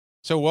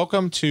So,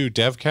 welcome to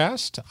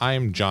DevCast.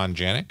 I'm John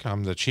Janik.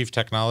 I'm the Chief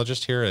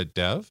Technologist here at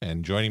Dev,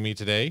 and joining me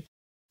today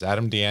is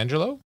Adam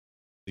D'Angelo,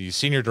 the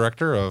Senior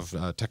Director of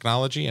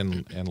Technology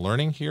and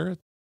Learning here at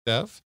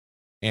Dev.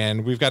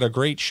 And we've got a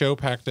great show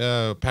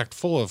packed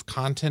full of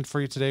content for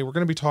you today. We're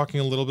going to be talking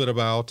a little bit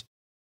about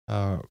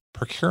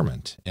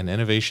procurement and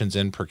innovations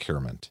in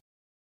procurement.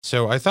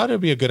 So, I thought it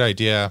would be a good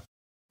idea.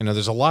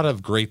 There's a lot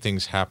of great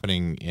things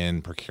happening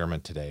in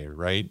procurement today,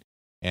 right?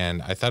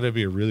 And I thought it'd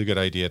be a really good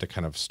idea to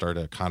kind of start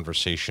a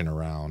conversation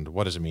around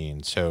what does it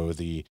mean. So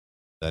the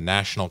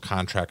National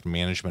Contract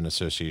Management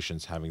Association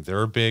is having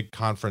their big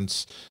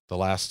conference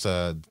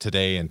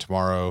today and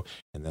tomorrow,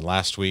 and then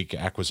last week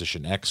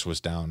Acquisition X was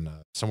down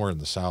somewhere in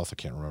the South. I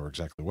can't remember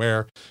exactly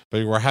where,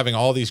 but we're having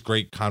all these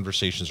great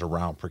conversations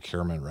around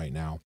procurement right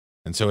now,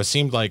 and so it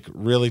seemed like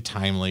really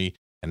timely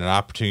and an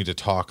opportunity to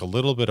talk a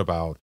little bit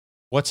about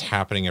what's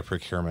happening in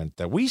procurement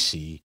that we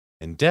see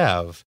in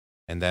Dev.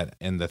 And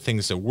the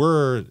things that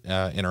we're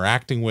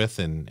interacting with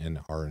and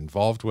are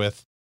involved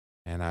with.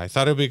 And I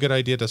thought it would be a good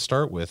idea to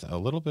start with a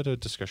little bit of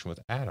discussion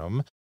with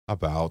Adam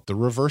about the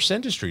Reverse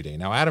Industry Day.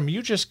 Now, Adam,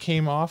 you just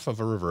came off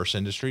of a Reverse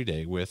Industry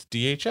Day with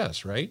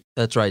DHS, right?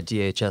 That's right.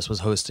 DHS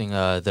was hosting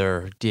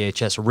their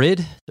DHS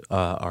RID,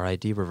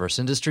 RID, Reverse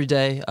Industry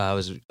Day. It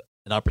was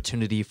an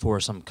opportunity for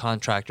some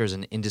contractors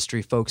and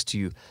industry folks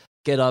to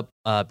get up,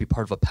 be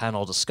part of a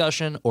panel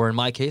discussion, or in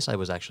my case, I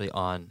was actually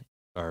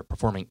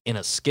performing in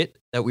a skit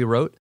that we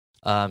wrote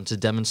to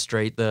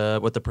demonstrate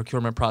what the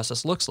procurement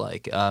process looks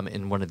like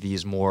in one of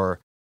these more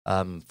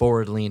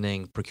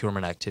forward-leaning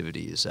procurement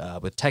activities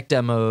with tech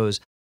demos,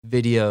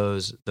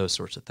 videos, those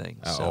sorts of things.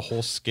 A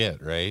whole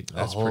skit, right?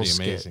 That's pretty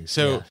amazing.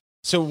 Skit,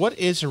 So what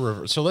is a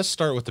reverse? So let's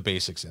start with the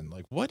basics.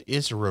 What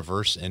is a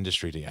Reverse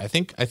Industry Day? I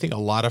think a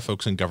lot of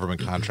folks in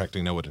government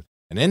contracting know what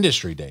an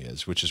industry day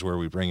is, which is where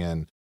we bring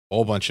in a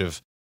whole bunch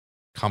of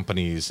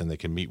companies and they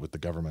can meet with the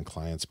government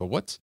clients. But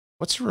what's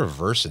a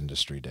Reverse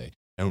Industry Day,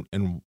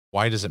 and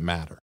why does it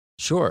matter?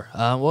 Sure.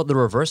 Well, the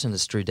Reverse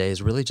Industry Day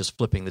is really just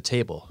flipping the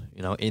table.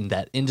 In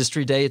that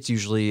industry day, it's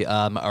usually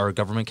our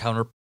government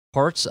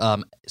counterparts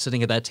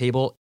sitting at that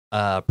table,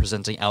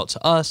 presenting out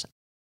to us,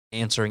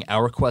 answering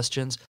our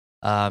questions.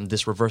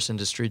 This Reverse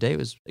Industry Day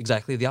was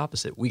exactly the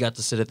opposite. We got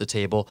to sit at the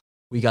table.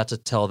 We got to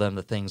tell them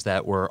the things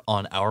that were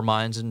on our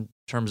minds in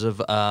terms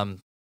of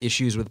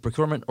issues with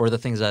procurement or the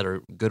things that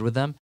are good with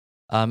them.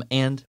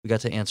 And we got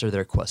to answer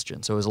their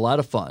questions. So it was a lot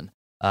of fun.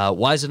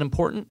 Why is it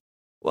important?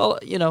 Well,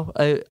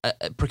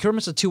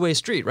 procurement's a two-way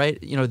street, right?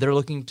 They're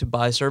looking to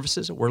buy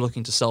services. We're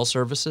looking to sell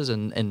services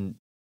and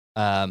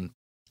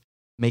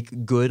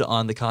make good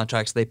on the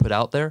contracts they put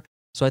out there.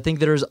 So I think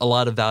there's a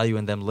lot of value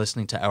in them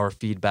listening to our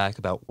feedback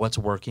about what's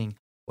working,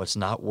 what's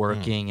not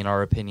working, in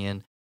our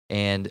opinion,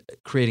 and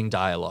creating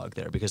dialogue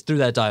there. Because through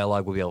that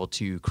dialogue, we'll be able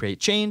to create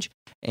change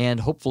and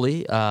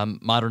hopefully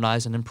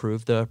modernize and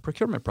improve the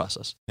procurement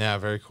process. Yeah,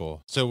 very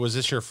cool. So was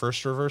this your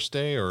first Reverse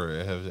Day, or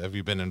have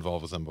you been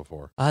involved with them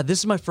before? This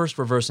is my first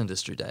Reverse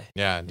Industry Day.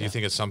 Yeah. Do you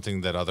think it's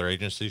something that other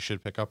agencies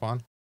should pick up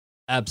on?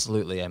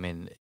 Absolutely. I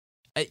mean,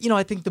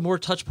 I think the more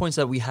touch points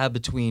that we have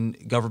between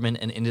government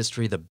and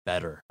industry, the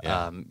better.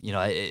 Yeah.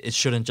 It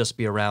shouldn't just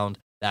be around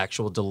the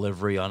actual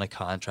delivery on a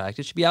contract.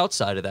 It should be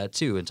outside of that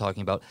too, and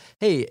talking about,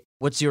 hey,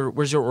 where's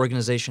your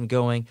organization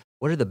going?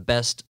 What are the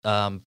best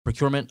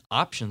procurement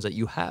options that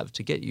you have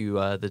to get you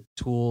the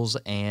tools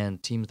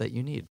and teams that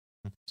you need?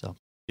 So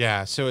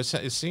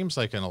it seems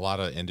like in a lot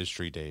of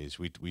industry days,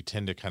 we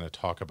tend to kind of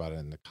talk about it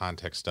in the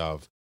context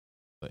of,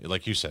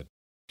 like you said,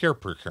 pure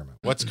procurement.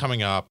 What's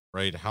coming up,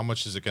 right? How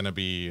much is it going to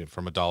be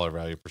from a dollar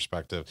value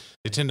perspective?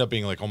 They tend up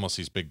being like almost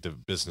these big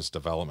business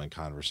development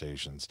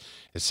conversations.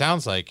 It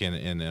sounds like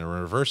in a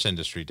Reverse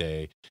Industry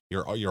Day,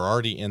 you're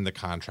already in the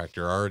contract,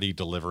 you're already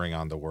delivering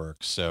on the work.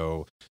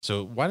 So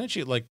why don't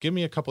you give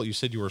me a couple? You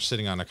said you were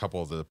sitting on a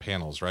couple of the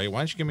panels, right?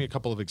 Why don't you give me a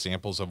couple of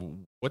examples of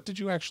what did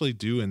you actually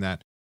do in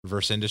that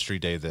Reverse Industry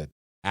Day that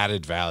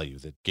added value,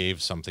 that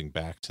gave something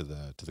back to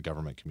the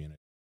government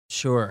community?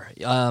 Sure.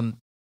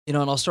 And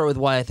I'll start with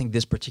why I think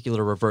this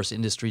particular Reverse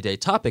Industry Day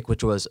topic,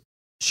 which was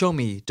show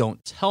me,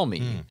 don't tell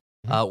me,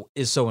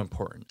 is so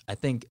important. I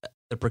think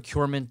the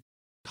procurement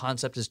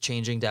concept is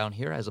changing down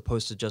here as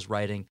opposed to just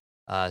writing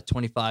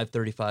 25,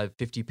 35,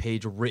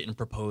 50-page written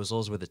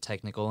proposals with a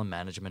technical and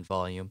management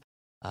volume.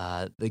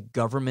 The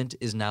government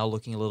is now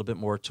looking a little bit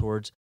more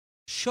towards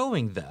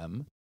showing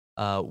them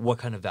what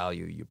kind of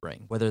value you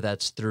bring, whether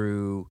that's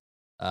through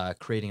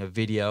creating a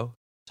video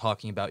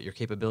talking about your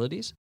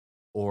capabilities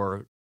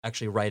or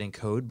actually writing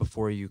code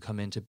before you come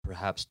in to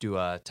perhaps do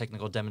a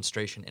technical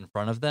demonstration in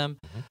front of them,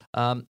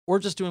 or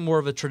just doing more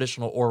of a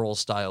traditional oral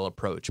style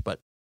approach. But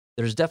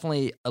there's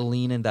definitely a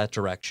lean in that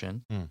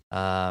direction.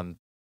 And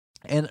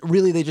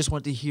really, they just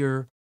want to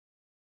hear,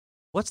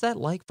 what's that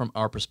like from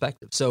our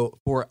perspective? So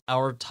for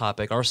our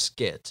topic, our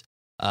skit,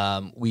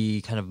 we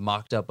kind of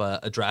mocked up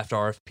a draft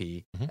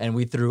RFP, and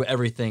we threw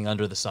everything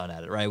under the sun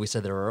at it, right? We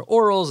said there were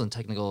orals and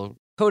technical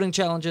coding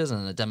challenges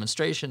and a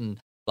demonstration,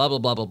 blah, blah,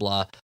 blah, blah,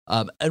 blah.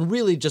 And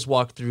really just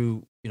walk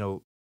through,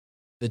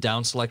 the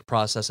down select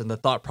process and the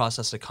thought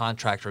process a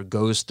contractor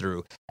goes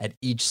through at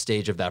each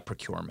stage of that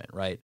procurement,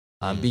 right?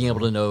 Being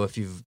able to know if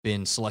you've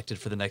been selected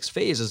for the next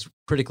phase is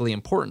critically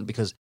important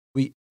because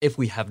if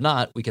we have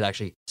not, we could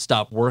actually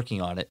stop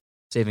working on it,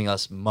 saving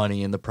us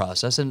money in the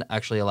process and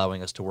actually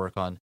allowing us to work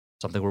on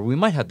something where we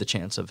might have the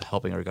chance of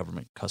helping our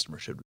government customer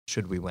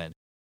should we win.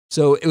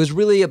 So it was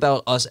really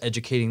about us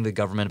educating the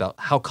government about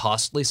how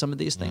costly some of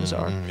these things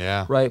are.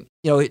 Yeah. Right.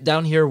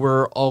 Down here,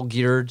 we're all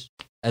geared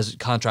as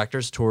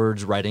contractors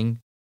towards writing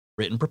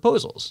written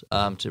proposals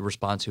to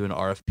respond to an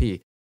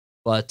RFP.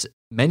 But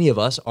many of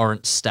us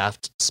aren't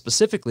staffed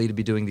specifically to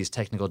be doing these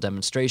technical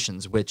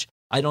demonstrations, which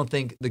I don't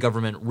think the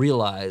government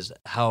realized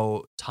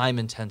how time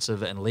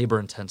intensive and labor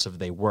intensive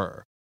they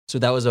were. So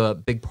that was a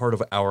big part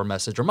of our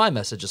message, or my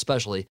message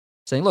especially,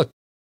 saying, look,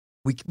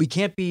 we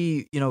can't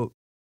be,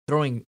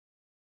 throwing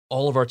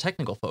all of our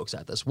technical folks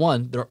at this.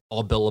 One, they're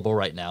all billable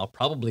right now,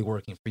 probably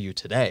working for you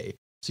today.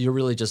 So you're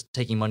really just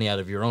taking money out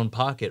of your own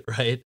pocket,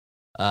 right?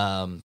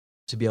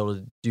 To be able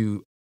to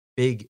do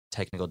big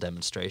technical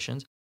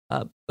demonstrations.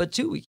 But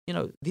two,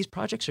 these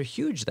projects are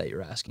huge that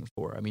you're asking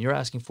for. I mean, you're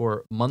asking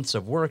for months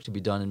of work to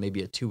be done in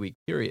maybe a 2-week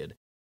period.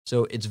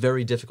 So it's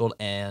very difficult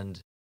and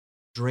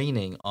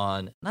draining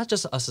on not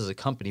just us as a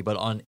company, but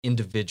on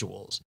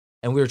individuals.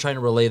 And we were trying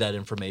to relay that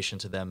information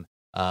to them,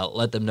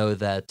 let them know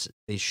that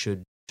they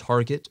should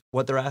target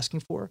what they're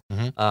asking for.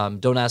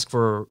 Don't ask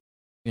for,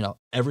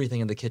 everything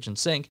in the kitchen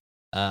sink,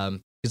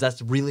 because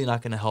that's really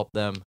not going to help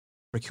them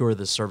procure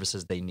the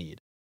services they need.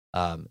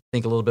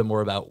 Think a little bit more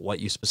about what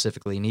you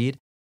specifically need.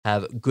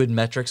 Have good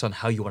metrics on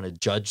how you want to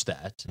judge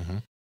that,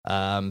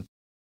 and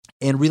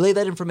relay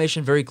that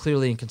information very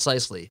clearly and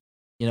concisely.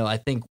 I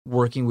think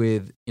working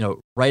with,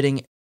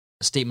 writing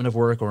a statement of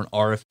work or an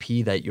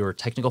RFP that your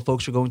technical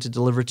folks are going to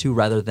deliver to,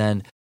 rather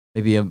than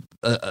maybe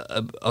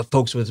a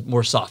folks with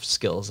more soft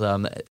skills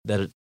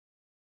that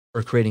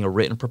are creating a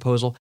written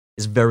proposal,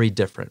 is very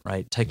different,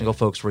 right? Technical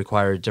folks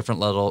require a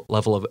different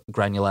level of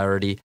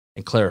granularity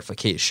and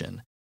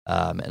clarification.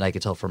 And I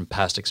could tell from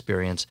past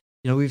experience,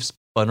 we've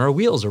spun our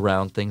wheels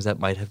around things that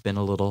might have been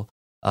a little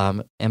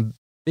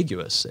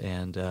ambiguous,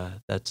 and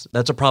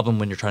that's a problem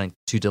when you're trying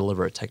to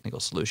deliver a technical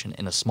solution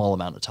in a small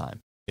amount of time.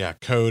 Yeah,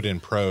 code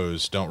and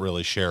pros don't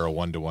really share a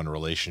one-to-one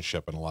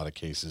relationship in a lot of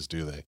cases,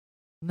 do they?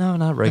 No,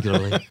 not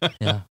regularly.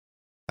 Yeah,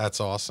 that's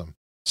awesome.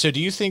 So, do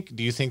you think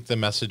the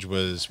message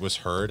was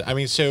heard? I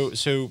mean, so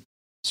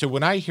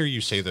when I hear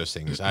you say those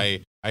things,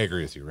 I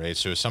agree with you, right?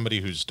 So, as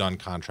somebody who's done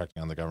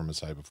contracting on the government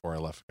side before I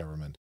left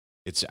government,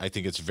 I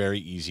think it's very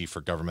easy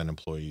for government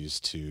employees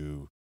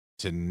to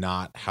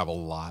not have a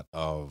lot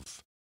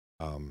of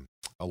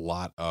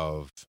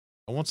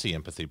I won't say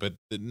empathy, but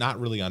not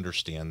really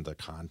understand the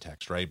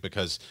context, right?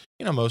 Because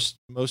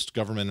most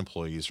government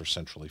employees are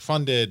centrally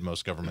funded.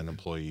 Most government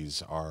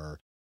employees are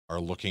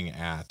looking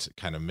at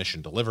kind of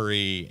mission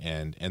delivery,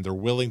 and they're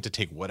willing to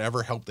take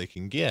whatever help they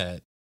can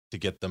get to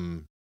get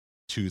them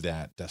to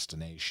that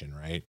destination,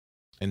 right?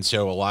 And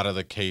so a lot of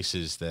the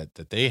cases that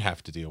they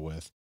have to deal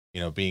with,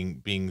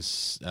 being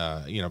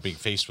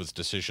faced with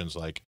decisions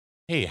like,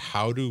 hey,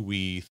 how do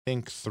we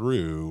think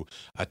through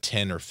a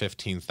 $10,000 or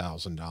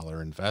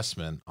 $15,000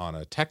 investment on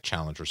a tech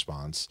challenge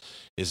response,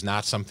 is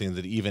not something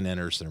that even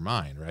enters their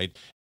mind, right?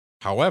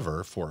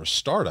 However, for a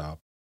startup,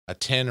 a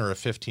 $10,000 or a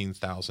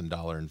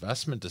 $15,000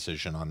 investment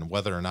decision on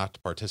whether or not to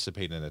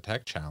participate in a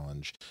tech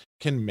challenge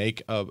can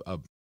make or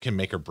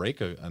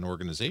break an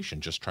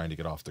organization just trying to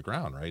get off the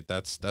ground, right?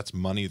 That's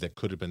money that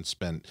could have been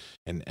spent,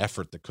 and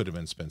effort that could have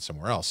been spent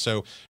somewhere else.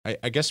 So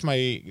I guess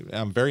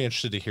I'm very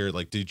interested to hear,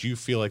 like, did you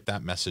feel like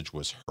that message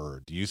was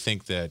heard? Do you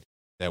think that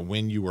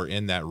when you were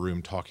in that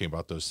room talking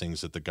about those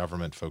things, that the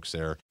government folks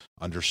there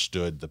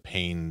understood the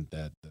pain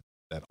that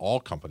all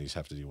companies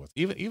have to deal with,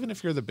 even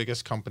if you're the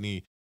biggest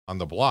company on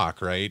the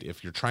block, right?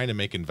 If you're trying to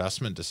make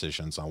investment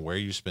decisions on where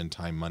you spend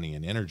time, money,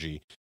 and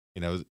energy,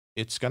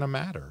 it's going to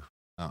matter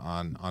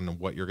on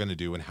what you're going to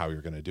do and how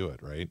you're going to do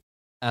it, right?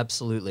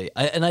 Absolutely.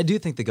 I do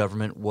think the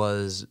government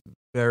was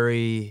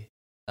very,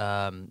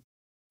 very,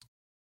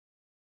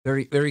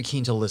 very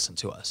keen to listen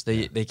to us.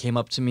 They came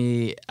up to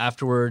me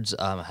afterwards,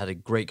 had a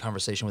great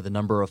conversation with a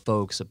number of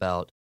folks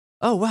about,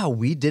 oh, wow,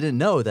 we didn't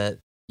know that,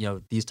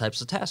 these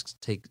types of tasks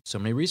take so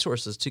many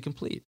resources to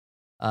complete.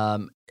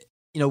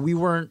 We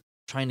weren't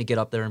trying to get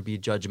up there and be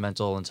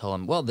judgmental and tell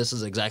them, well, this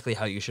is exactly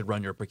how you should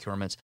run your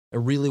procurements. It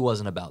really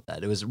wasn't about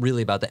that. It was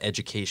really about the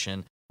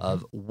education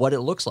of what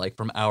it looks like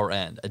from our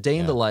end. A day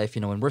in the life,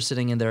 when we're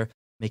sitting in there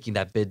making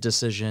that bid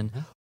decision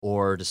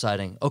or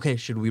deciding, okay,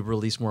 should we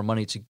release more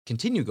money to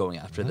continue going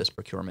after this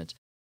procurement?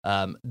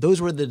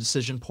 Those were the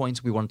decision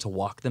points we wanted to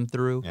walk them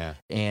through,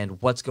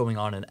 and what's going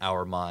on in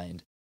our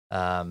mind,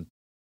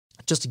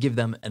 just to give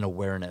them an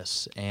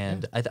awareness.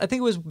 And I think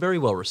it was very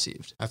well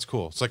received. That's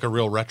cool. It's like a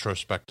real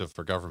retrospective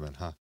for government,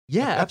 huh?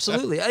 Yeah,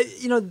 absolutely.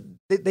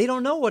 They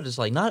don't know what it's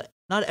like. Not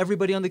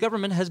everybody on the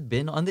government has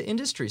been on the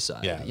industry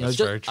side. Yeah, that's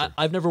very true.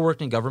 I've never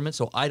worked in government,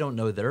 so I don't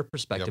know their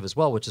perspective as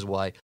well, which is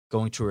why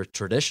going to a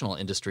traditional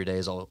industry day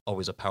is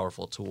always a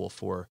powerful tool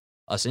for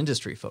us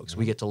industry folks.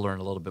 We get to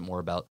learn a little bit more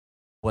about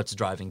what's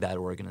driving that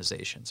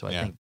organization. So I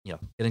Yeah. think,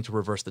 getting to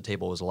reverse the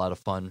table was a lot of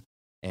fun,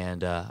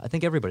 and I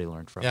think everybody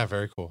learned from Yeah, it.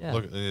 very cool. Yeah.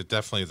 Look,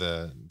 definitely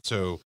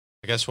so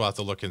I guess we'll have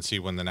to look and see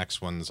when the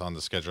next one's on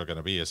the schedule going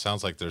to be. It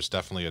sounds like there's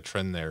definitely a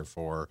trend there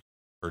for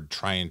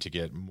trying to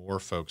get more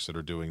folks that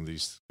are doing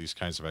these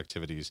kinds of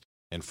activities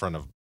in front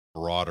of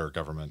broader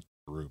government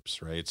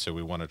groups, right? So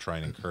we want to try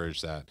and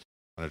encourage that.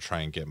 Want to try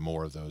and get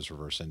more of those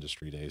reverse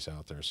industry days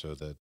out there so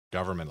that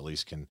government at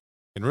least can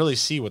really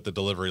see what the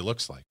delivery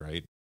looks like,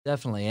 right?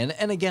 Definitely.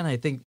 And again, I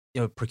think,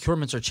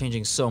 procurements are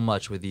changing so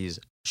much with these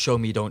show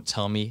me, don't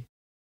tell me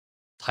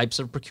types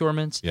of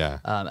procurements. Yeah.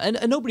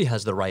 And nobody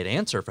has the right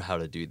answer for how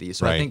to do these.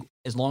 So Right. I think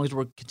as long as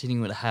we're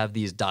continuing to have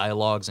these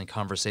dialogues and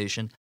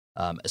conversation,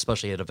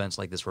 especially at events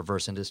like this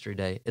Reverse Industry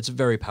Day, it's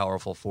very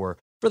powerful for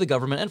the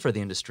government and for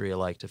the industry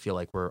alike to feel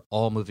like we're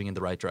all moving in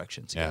the right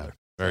direction together.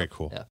 Very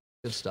cool. Yeah,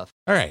 good stuff.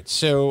 All right,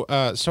 so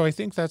I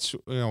think that's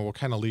we'll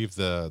kind of leave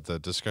the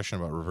discussion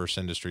about reverse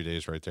industry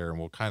days right there, and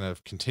we'll kind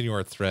of continue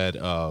our thread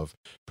of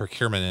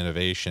procurement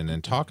innovation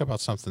and talk about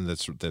something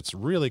that's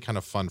really kind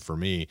of fun for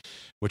me,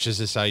 which is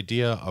this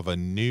idea of a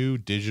new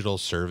digital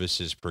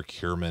services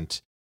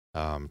procurement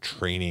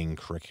training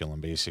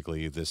curriculum.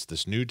 Basically,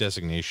 this new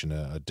designation,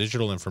 a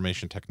digital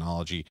information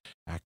technology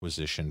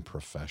acquisition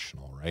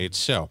professional. Right,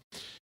 so.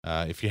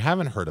 If you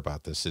haven't heard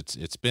about this,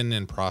 it's been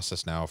in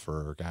process now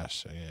for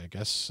I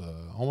guess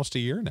almost a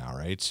year now,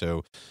 right?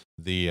 So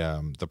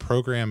the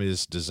program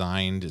is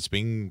designed. It's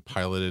being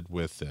piloted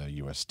with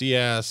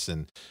USDS,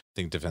 and I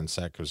think Defense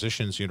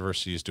Acquisitions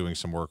University is doing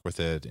some work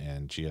with it,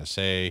 and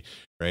GSA,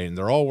 right? And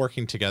they're all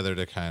working together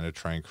to kind of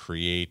try and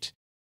create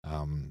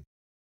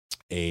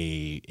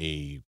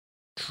a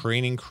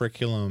training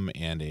curriculum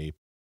and a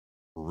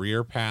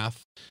career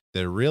path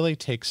that really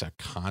takes a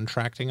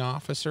contracting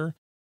officer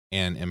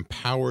and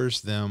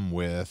empowers them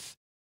with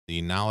the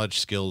knowledge,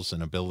 skills,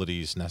 and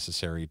abilities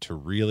necessary to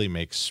really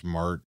make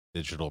smart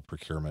digital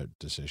procurement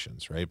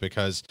decisions, right?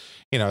 Because,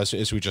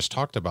 as we just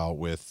talked about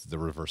with the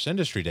Reverse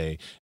Industry Day,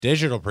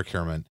 digital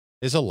procurement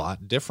is a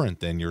lot different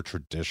than your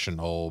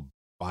traditional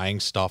buying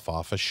stuff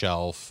off a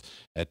shelf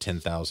at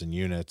 10,000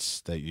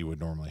 units that you would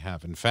normally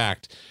have. In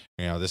fact,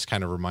 this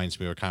kind of reminds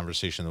me of a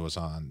conversation that was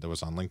on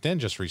LinkedIn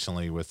just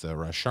recently with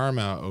Rush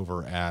Sharma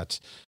over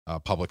at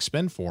Public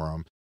Spend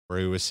Forum, where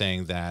he was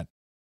saying that,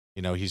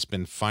 he's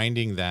been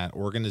finding that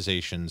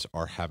organizations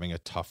are having a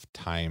tough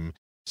time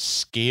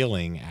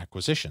scaling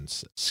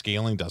acquisitions.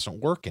 Scaling doesn't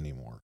work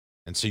anymore.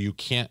 And so you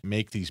can't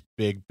make these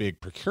big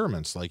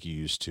procurements like you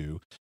used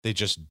to. They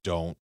just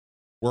don't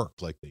work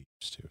like they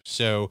used to.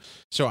 So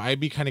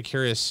I'd be kind of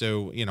curious.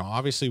 So,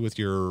 obviously with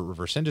your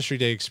Reverse Industry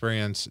Day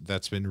experience,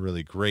 that's been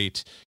really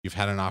great. You've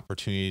had an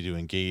opportunity to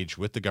engage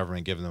with the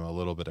government, give them a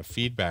little bit of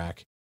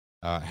feedback.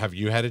 Have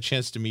you had a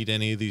chance to meet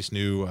any of these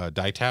new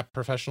DITAP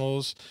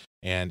professionals?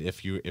 And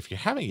if you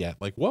haven't yet,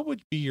 like, what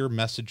would be your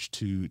message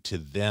to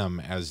them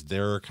as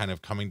they're kind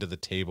of coming to the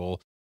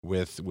table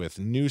with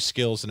new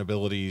skills and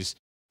abilities,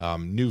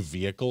 new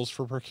vehicles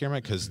for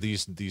procurement? Because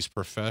these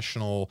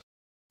professional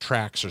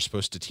tracks are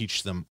supposed to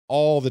teach them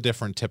all the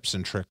different tips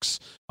and tricks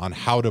on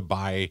how to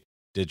buy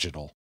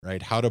digital,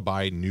 right? How to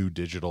buy new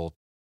digital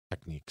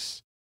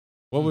techniques.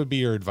 What would be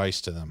your advice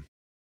to them?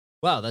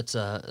 Wow, that's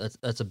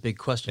a big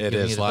question. It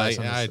Giving is. advice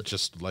on I this.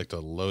 just like to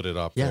load it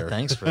up Yeah, there.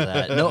 thanks for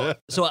that. No,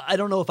 so I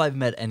don't know if I've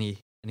met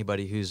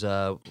anybody who's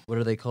what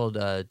are they called?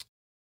 The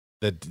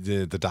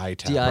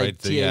DITAP, right?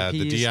 The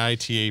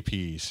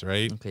DITAPs,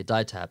 right? Okay,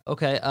 DITAP.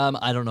 Okay,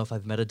 I don't know if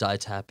I've met a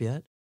DITAP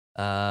yet.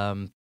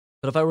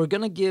 But if I were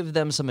gonna give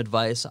them some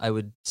advice, I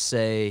would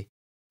say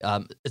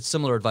it's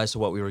similar advice to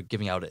what we were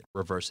giving out at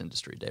Reverse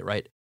Industry Day,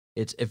 right?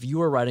 It's if you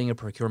were writing a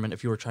procurement,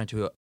 if you were trying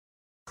to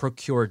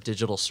procure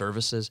digital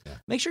services,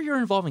 make sure you're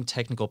involving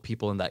technical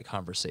people in that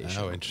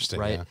conversation. Oh, interesting.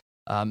 Right?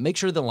 Yeah. Make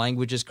sure the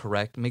language is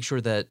correct. Make sure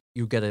that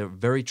you get a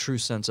very true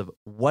sense of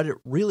what it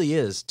really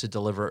is to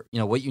deliver,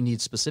 what you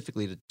need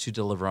specifically to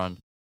deliver on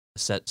a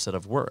set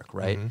of work,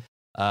 right?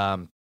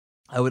 Mm-hmm.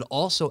 I would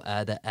also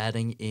add that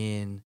adding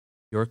in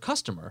your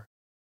customer,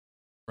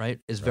 right,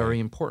 is very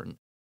important.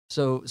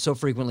 So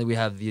frequently we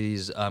have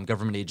these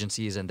government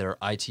agencies and their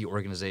IT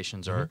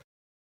organizations are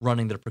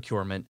running their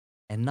procurement,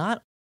 and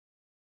not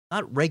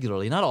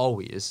regularly, not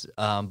always,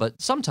 but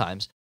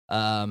sometimes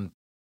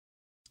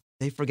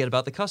they forget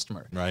about the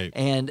customer. Right.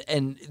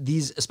 And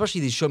these,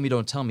 especially these show me,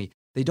 don't tell me,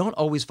 they don't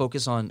always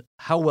focus on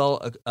how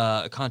well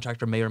a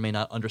contractor may or may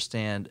not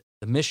understand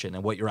the mission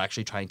and what you're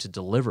actually trying to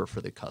deliver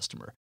for the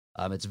customer.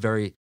 It's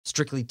very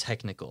strictly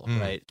technical,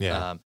 right?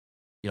 Yeah.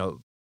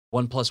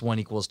 1 +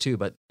 1 = 2,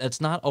 but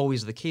that's not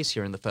always the case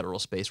here in the federal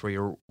space where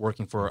you're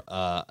working for,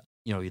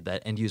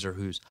 that end user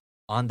who's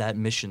on that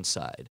mission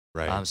side.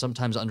 Right.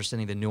 Sometimes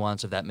understanding the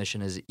nuance of that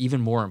mission is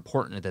even more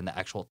important than the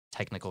actual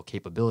technical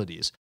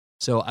capabilities.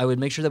 So I would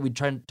make sure that we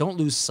don't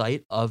lose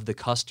sight of the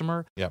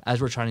customer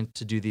as we're trying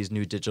to do these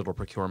new digital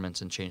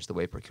procurements and change the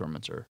way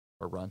procurements are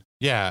run.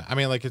 Yeah, I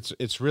mean, like it's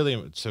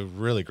a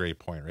really great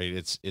point, right?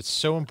 It's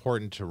so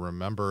important to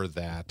remember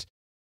that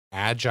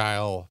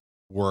agile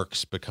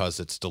works because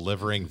it's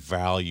delivering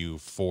value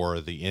for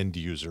the end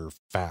user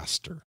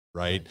faster,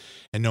 right?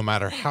 And no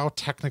matter how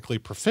technically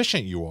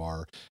proficient you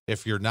are,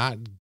 if you're not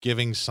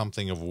giving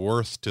something of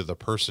worth to the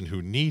person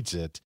who needs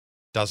it,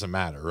 doesn't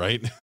matter,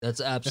 right? That's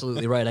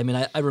absolutely right. I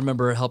mean, I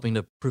remember helping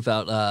to prove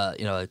out,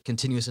 a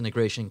continuous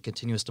integration,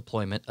 continuous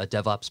deployment, a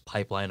DevOps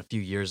pipeline a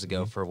few years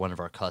ago for one of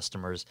our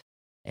customers,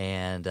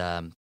 and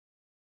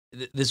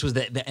this was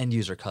the end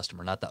user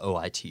customer, not the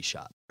OIT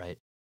shop, right?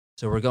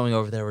 So we're going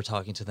over there, we're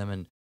talking to them,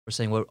 and we're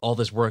saying what all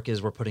this work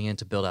is we're putting in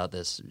to build out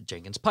this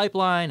Jenkins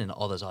pipeline and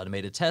all this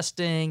automated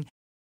testing,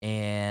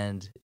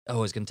 and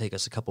it's going to take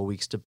us a couple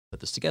weeks to put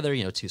this together,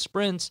 2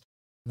 sprints.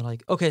 And they're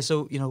like, okay,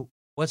 so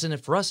what's in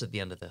it for us at the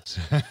end of this?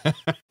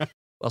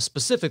 Well,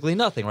 specifically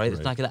nothing, right?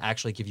 It's not going to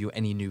actually give you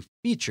any new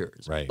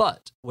features. Right.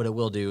 But what it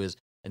will do is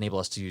enable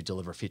us to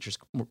deliver features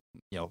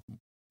more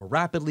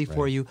rapidly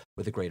for you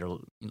with a greater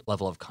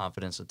level of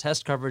confidence and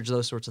test coverage,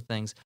 those sorts of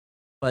things.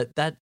 But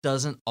that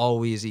doesn't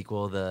always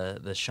equal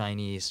the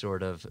shiny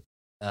sort of,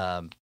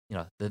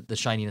 the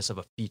shininess of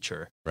a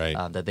feature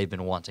that they've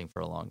been wanting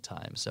for a long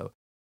time. So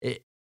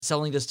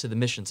selling this to the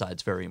mission side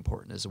is very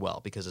important as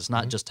well, because it's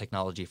not just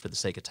technology for the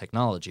sake of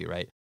technology,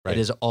 right? It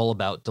is all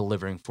about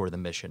delivering for the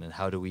mission, and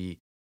how do we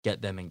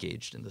get them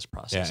engaged in this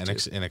process.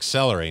 Yeah, and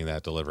accelerating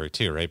that delivery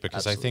too, right?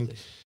 Because Absolutely.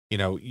 I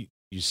think,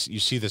 you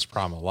see this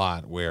problem a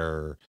lot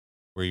where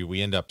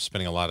we end up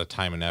spending a lot of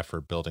time and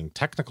effort building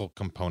technical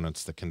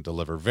components that can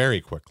deliver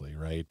very quickly,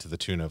 right? To the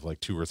tune of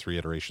like 2 or 3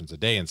 iterations a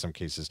day in some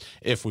cases,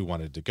 if we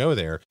wanted to go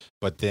there,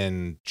 but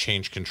then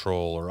change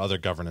control or other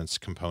governance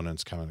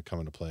components come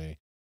into play.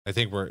 I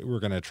think we're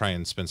going to try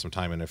and spend some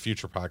time in a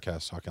future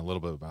podcast talking a little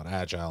bit about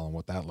Agile and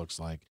what that looks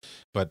like.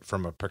 But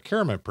from a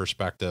procurement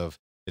perspective,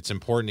 it's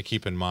important to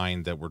keep in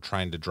mind that we're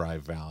trying to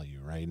drive value,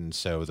 right? And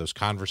so those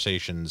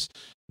conversations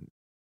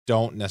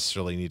don't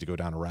necessarily need to go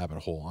down a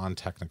rabbit hole on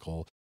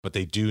technical, but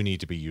they do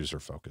need to be user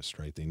focused,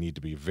 right? They need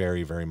to be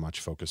very, very much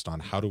focused on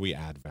how do we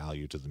add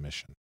value to the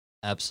mission.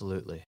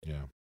 Absolutely.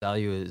 Yeah.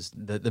 Value is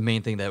the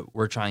main thing that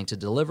we're trying to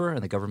deliver,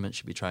 and the government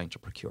should be trying to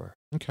procure.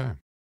 Okay.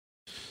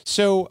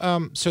 So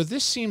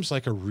this seems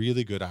like a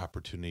really good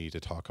opportunity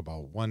to talk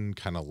about one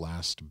kind of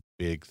last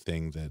big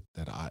thing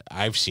that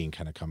I've seen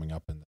kind of coming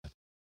up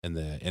in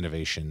the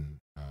innovation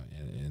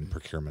in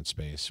procurement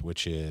space,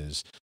 which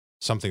is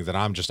something that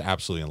I'm just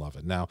absolutely in love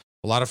with. Now,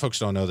 a lot of folks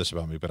don't know this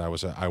about me, but I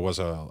was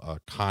a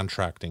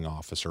contracting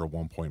officer at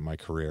one point in my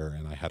career,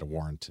 and I had a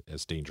warrant,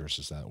 as dangerous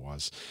as that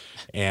was.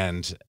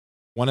 And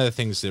one of the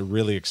things that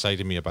really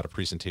excited me about a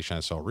presentation I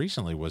saw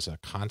recently was a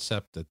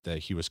concept that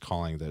he was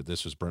calling, that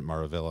this was Brent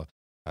Maravilla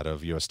out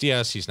of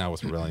USDS. He's now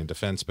with Rebellion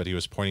Defense, but he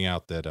was pointing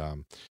out that,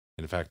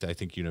 in fact, I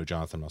think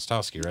Jonathan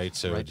Mostowski, right?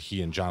 So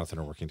he and Jonathan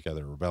are working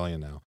together at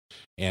Rebellion now.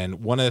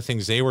 And one of the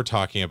things they were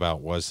talking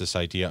about was this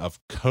idea of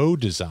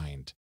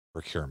co-designed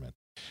procurement,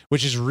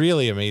 which is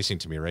really amazing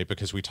to me, right?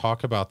 Because we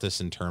talk about this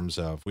in terms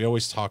of, we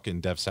always talk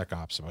in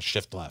DevSecOps about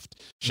shift left,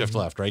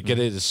 right? Get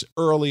it as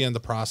early in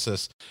the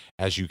process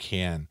as you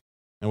can.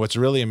 And what's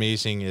really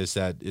amazing is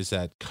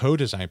that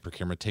co-design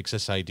procurement takes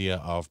this idea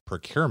of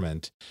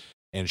procurement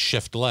and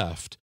shift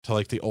left to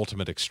like the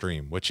ultimate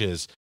extreme, which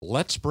is,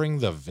 let's bring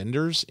the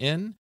vendors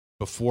in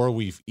before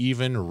we've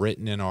even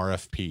written an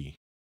RFP.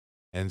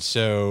 And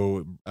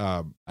so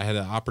I had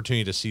an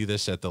opportunity to see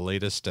this at the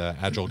latest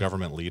Agile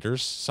Government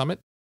Leaders Summit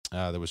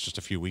that was just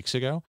a few weeks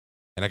ago.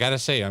 And I got to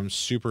say, I'm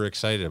super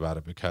excited about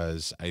it,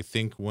 because I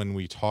think when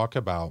we talk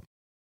about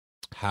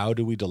how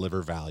do we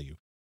deliver value,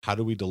 how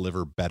do we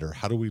deliver better,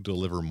 how do we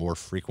deliver more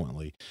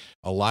frequently,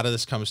 a lot of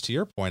this comes to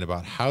your point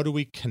about how do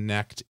we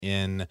connect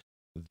in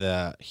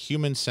the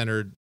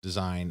human-centered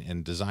design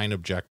and design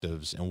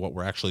objectives and what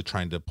we're actually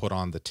trying to put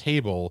on the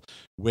table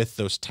with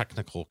those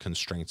technical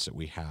constraints that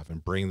we have,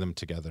 and bring them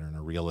together in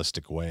a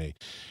realistic way.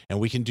 And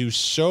we can do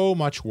so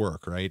much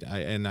work, right?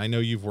 I know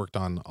you've worked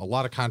on a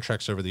lot of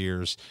contracts over the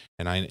years,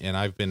 and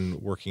I've been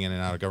working in and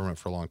out of government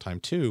for a long time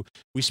too.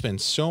 We spend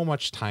so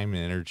much time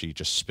and energy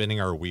just spinning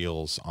our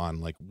wheels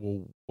on like,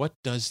 well, what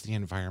does the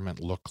environment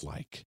look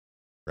like?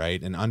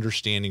 Right? And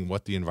understanding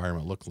what the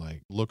environment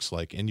looks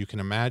like. And you can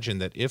imagine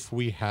that if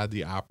we had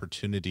the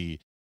opportunity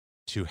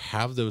to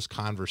have those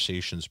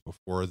conversations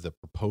before the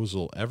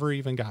proposal ever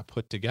even got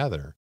put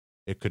together,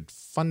 it could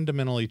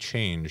fundamentally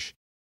change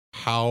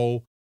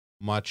how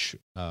much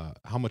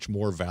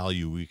more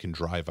value we can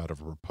drive out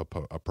of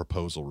a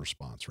proposal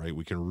response, right?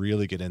 We can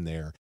really get in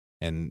there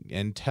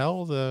and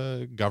tell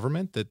the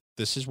government that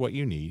this is what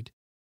you need.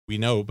 We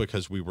know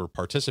because we were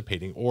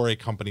participating, or a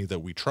company that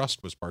we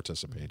trust was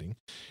participating,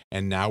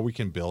 and now we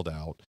can build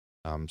out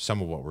some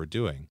of what we're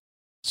doing.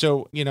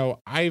 So,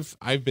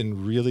 I've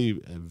been really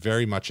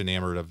very much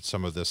enamored of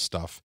some of this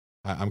stuff.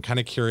 I'm kind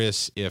of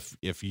curious if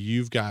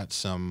you've got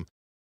some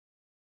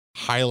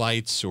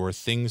highlights or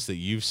things that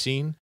you've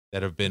seen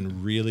that have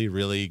been really,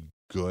 really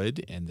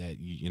good, and that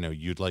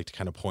you'd like to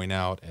kind of point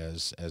out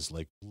as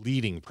like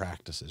leading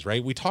practices,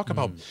 right? We talk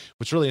about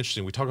what's really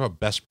interesting. We talk about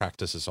best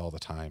practices all the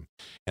time,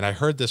 and I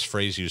heard this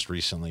phrase used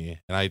recently,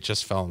 and I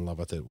just fell in love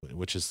with it,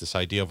 which is this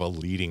idea of a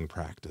leading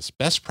practice.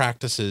 Best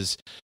practices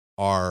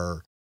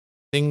are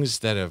things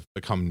that have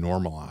become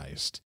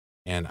normalized,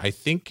 And I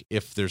think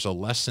if there's a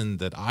lesson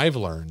that I've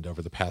learned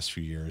over the past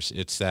few years,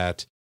 it's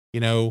that,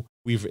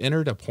 we've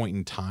entered a point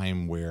in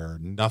time where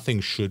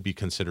nothing should be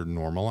considered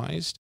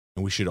normalized.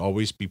 And we should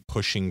always be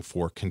pushing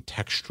for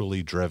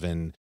contextually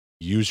driven,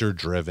 user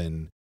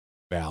driven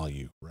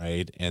value,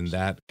 right? And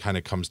that kind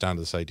of comes down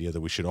to this idea that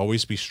we should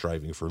always be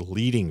striving for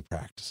leading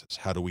practices.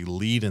 How do we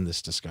lead in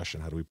this discussion?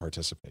 How do we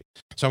participate?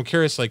 So I'm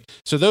curious,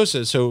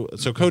 so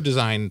code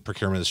design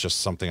procurement is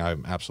just something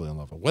I'm absolutely in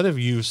love with. What have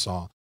you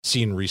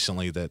seen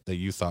recently that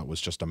you thought was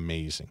just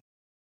amazing?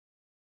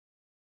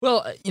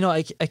 Well,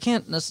 I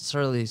can't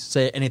necessarily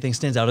say anything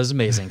stands out as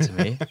amazing to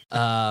me.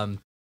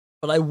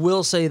 But I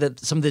will say that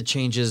some of the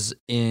changes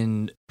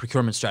in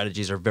procurement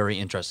strategies are very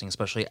interesting,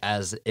 especially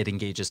as it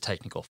engages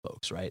technical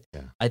folks, right?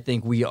 Yeah. I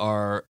think we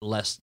are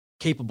less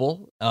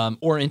capable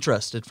or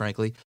interested,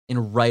 frankly,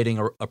 in writing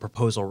a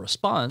proposal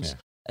response,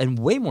 and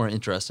way more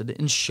interested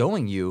in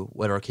showing you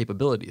what our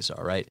capabilities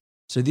are, right?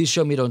 So these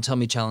show me, don't tell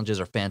me challenges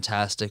are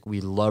fantastic.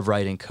 We love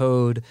writing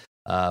code.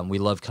 We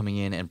love coming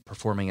in and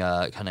performing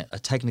a kind of a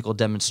technical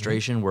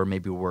demonstration where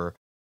maybe we're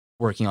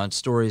working on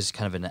stories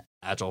kind of in an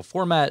agile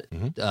format,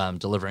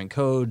 delivering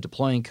code,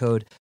 deploying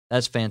code.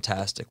 That's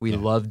fantastic. We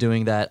love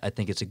doing that. I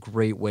think it's a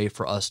great way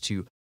for us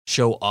to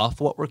show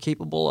off what we're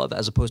capable of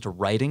as opposed to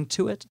writing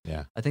to it.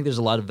 Yeah. I think there's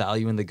a lot of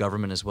value in the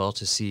government as well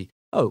to see,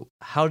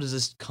 how does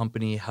this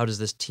company, how does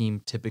this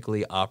team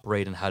typically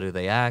operate and how do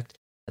they act?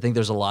 I think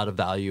there's a lot of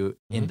value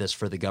in this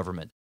for the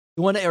government.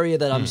 The one area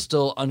that I'm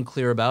still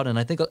unclear about, and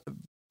I think a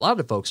lot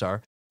of folks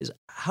are, is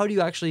how do you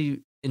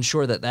actually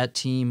ensure that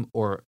team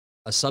or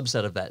a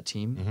subset of that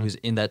team who's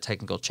in that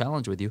technical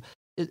challenge with you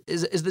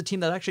is the team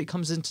that actually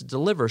comes in to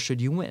deliver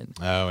should you win.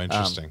 Oh,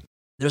 interesting.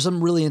 There's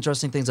some really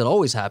interesting things that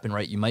always happen,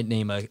 right? You might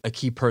name a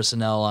key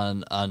personnel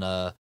on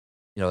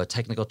a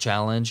technical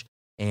challenge,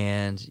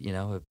 and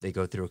if they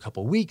go through a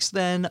couple weeks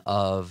then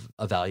of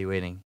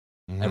evaluating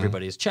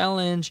everybody's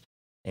challenge,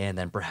 and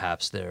then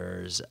perhaps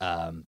there's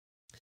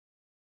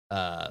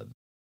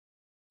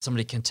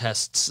somebody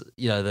contests,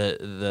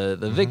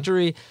 the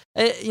victory,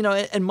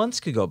 and months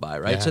could go by,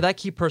 right? Yeah. So that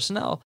key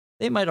personnel,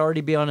 they might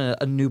already be on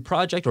a new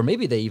project, or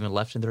maybe they even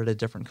left and they're at a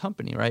different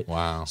company, right?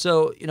 Wow.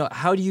 So,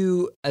 how do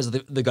you, as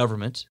the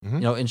government,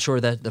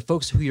 ensure that the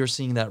folks who you're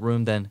seeing in that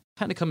room then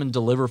kind of come and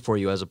deliver for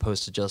you as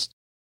opposed to just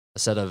a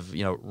set of,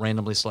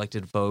 randomly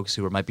selected folks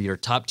who might be your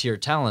top tier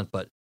talent,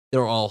 but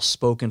they're all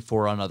spoken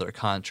for on other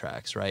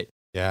contracts, right?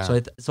 Yeah.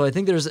 So I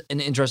think there's an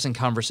interesting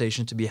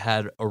conversation to be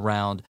had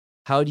around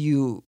how do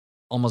you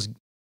almost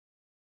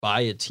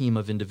buy a team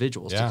of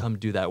individuals to come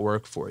do that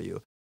work for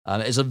you.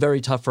 It's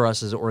very tough for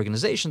us as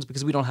organizations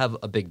because we don't have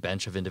a big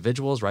bench of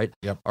individuals, right?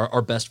 Yep.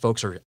 Our best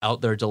folks are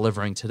out there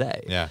delivering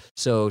today. Yeah.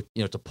 So,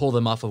 to pull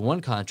them off of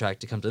one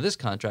contract to come to this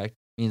contract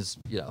means,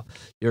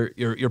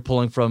 you're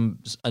pulling from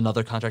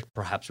another contract,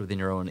 perhaps within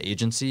your own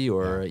agency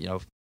or,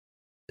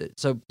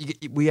 so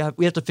we have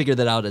to figure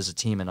that out as a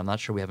team, and I'm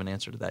not sure we have an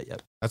answer to that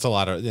yet. That's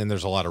and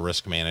there's a lot of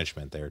risk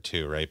management there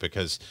too, right?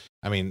 Because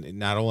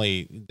not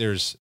only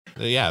there's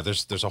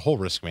a whole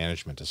risk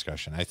management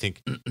discussion. I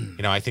think,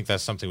 I think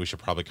that's something we should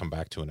probably come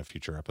back to in a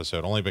future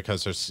episode, only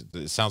because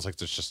it sounds like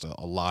there's just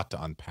a lot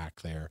to unpack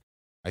there.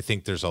 I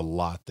think there's a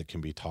lot that can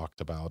be talked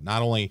about,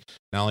 not only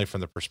from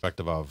the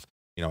perspective of,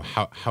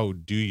 how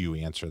do you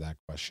answer that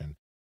question?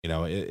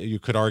 You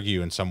could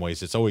argue in some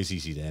ways it's always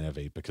easy to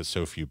innovate because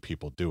so few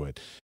people do it.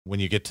 When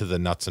you get to the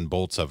nuts and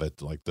bolts of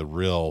it, like the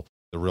real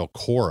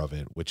core of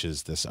it, which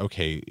is this,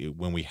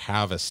 when we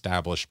have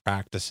established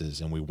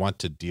practices and we want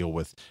to deal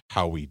with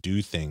how we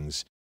do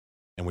things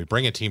and we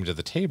bring a team to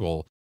the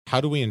table,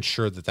 how do we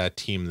ensure that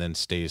team then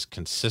stays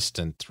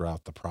consistent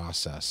throughout the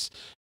process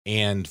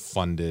and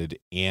funded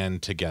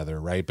and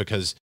together, right?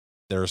 Because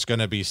there's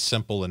going to be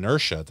simple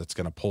inertia that's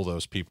going to pull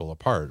those people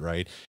apart,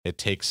 right? It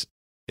takes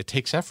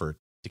effort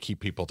to keep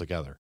people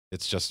together.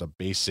 It's just a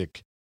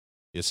basic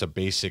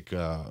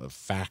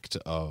fact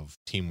of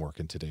teamwork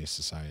in today's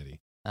society.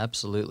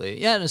 Absolutely.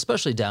 Yeah, and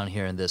especially down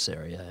here in this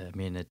area. I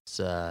mean,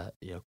 it's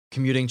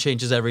commuting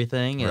changes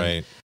everything, and,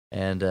 right?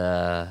 And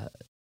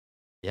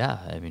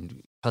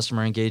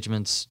customer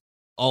engagements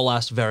all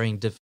last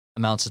varying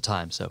amounts of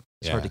time, so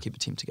it's hard to keep a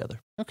team together.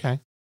 Okay.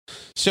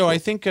 So I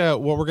think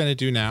what we're going to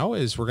do now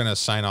is we're going to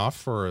sign off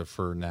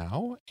for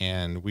now,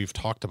 and we've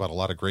talked about a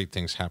lot of great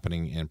things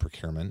happening in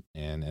procurement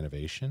and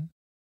innovation.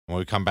 When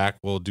we come back,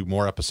 we'll do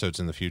more episodes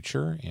in the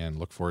future and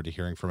look forward to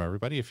hearing from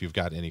everybody. If you've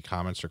got any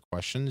comments or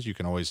questions, you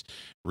can always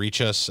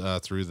reach us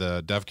through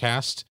the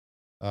DevCast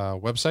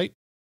website.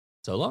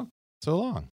 So long.